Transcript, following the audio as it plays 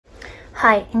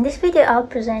Hi, in this video I'll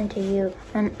present to you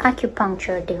an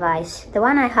acupuncture device. The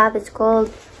one I have is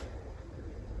called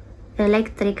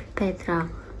electro-puncture,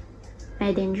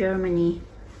 made in Germany.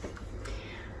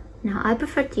 Now I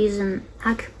prefer to use an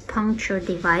acupuncture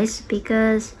device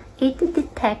because it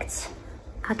detects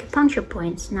acupuncture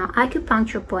points. Now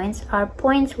acupuncture points are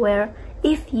points where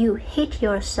if you hit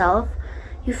yourself,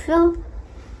 you feel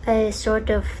a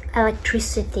sort of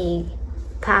electricity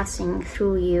passing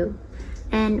through you.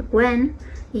 And when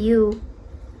the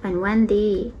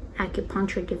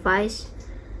acupuncture device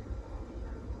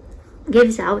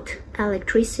gives out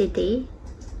electricity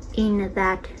in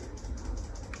that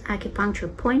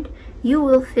acupuncture point, you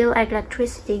will feel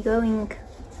electricity going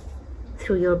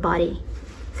through your body,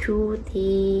 through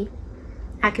the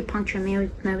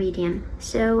acupuncture meridian.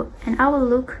 So, and I will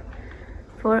look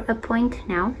for a point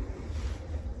now.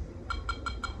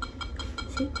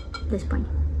 See, this point.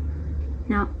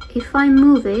 Now, if I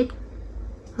move it,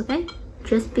 okay,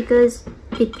 just because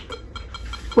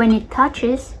when it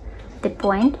touches the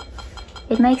point,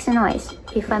 it makes a noise.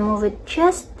 If I move it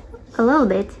just a little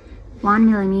bit,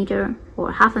 1 millimeter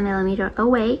or half a millimeter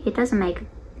away, it doesn't make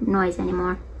noise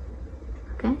anymore.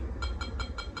 Okay,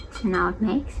 so now it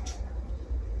makes.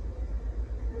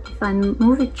 If I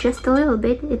move it just a little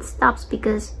bit, it stops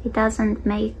because it doesn't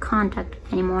make contact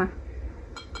anymore.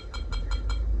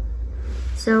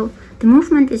 So the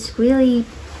movement is really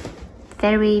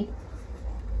very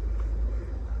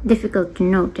difficult to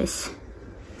notice.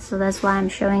 So that's why I'm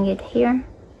showing it here.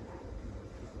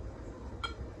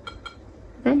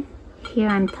 Okay, here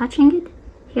I'm touching it,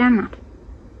 here I'm not.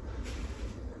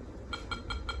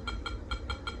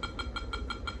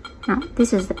 Now,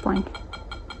 this is the point.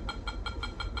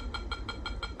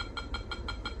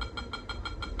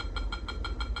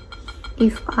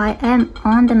 If I am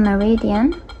on the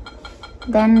meridian,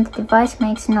 then the device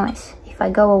makes noise. If I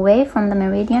go away from the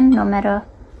meridian, no matter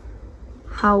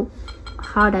how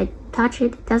hard I touch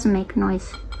it, it doesn't make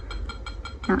noise.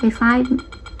 Now if I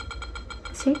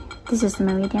see, this is the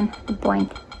meridian, the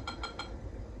point.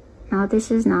 Now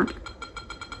this is not.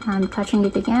 I'm touching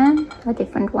it again, a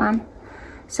different one.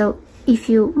 So if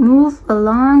you move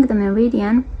along the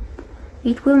meridian,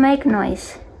 it will make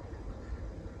noise.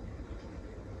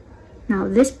 Now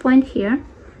this point here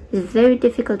is very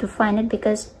difficult to find it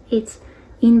because it's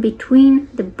in between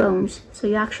the bones. So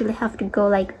you actually have to go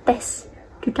like this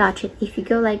to touch it. If you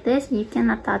go like this, you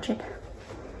cannot touch it.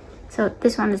 So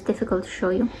this one is difficult to show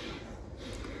you.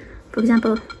 For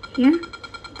example, here,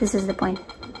 this is the point.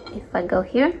 If I go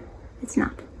here, it's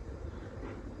not.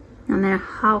 No matter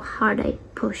how hard I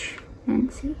push.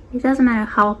 And see, it doesn't matter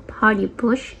how hard you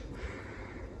push.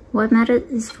 What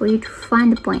matters is for you to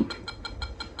find the point.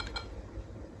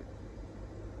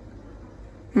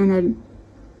 And then,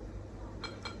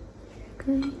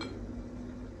 okay,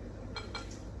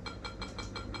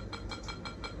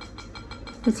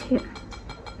 it's here.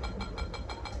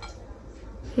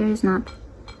 Here is not.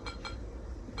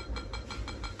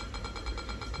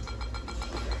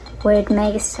 Where it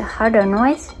makes a harder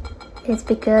noise, it's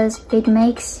because it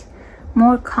makes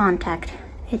more contact.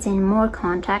 It's in more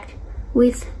contact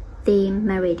with the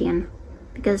meridian.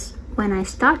 Because when I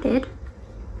started,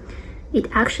 it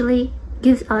actually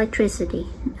gives electricity.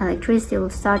 Electricity will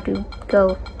start to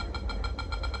go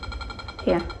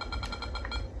here.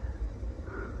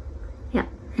 Yeah,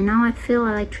 and now I feel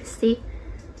electricity.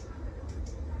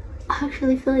 I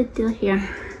actually feel it till here,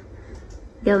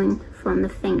 going from the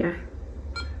finger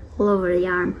all over the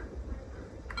arm.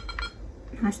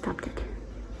 I stopped it.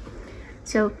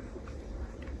 So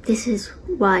this is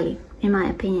why, in my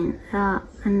opinion,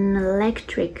 an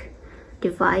electric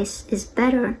device is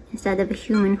better instead of a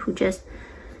human who just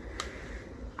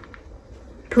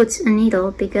puts a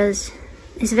needle, because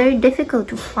it's very difficult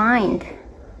to find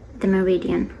the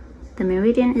meridian. The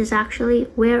meridian is actually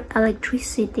where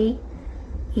electricity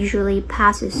usually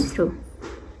passes through.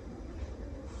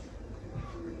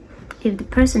 If the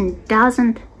person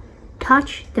doesn't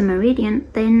touch the meridian,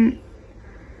 then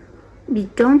you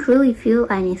don't really feel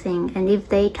anything, and if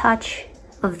they touch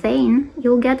a vein,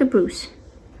 you'll get a bruise.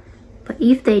 But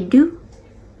if they do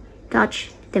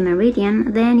touch the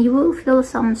meridian, then you will feel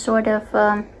some sort of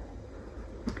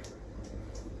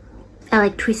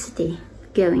electricity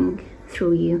going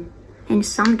through you. And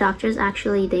some doctors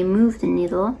actually, they move the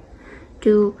needle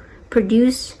to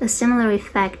produce a similar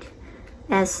effect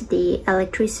as the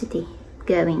electricity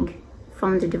going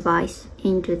from the device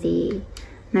into the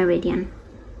meridian.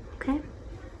 Okay,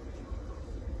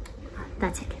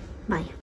 that's it. Bye.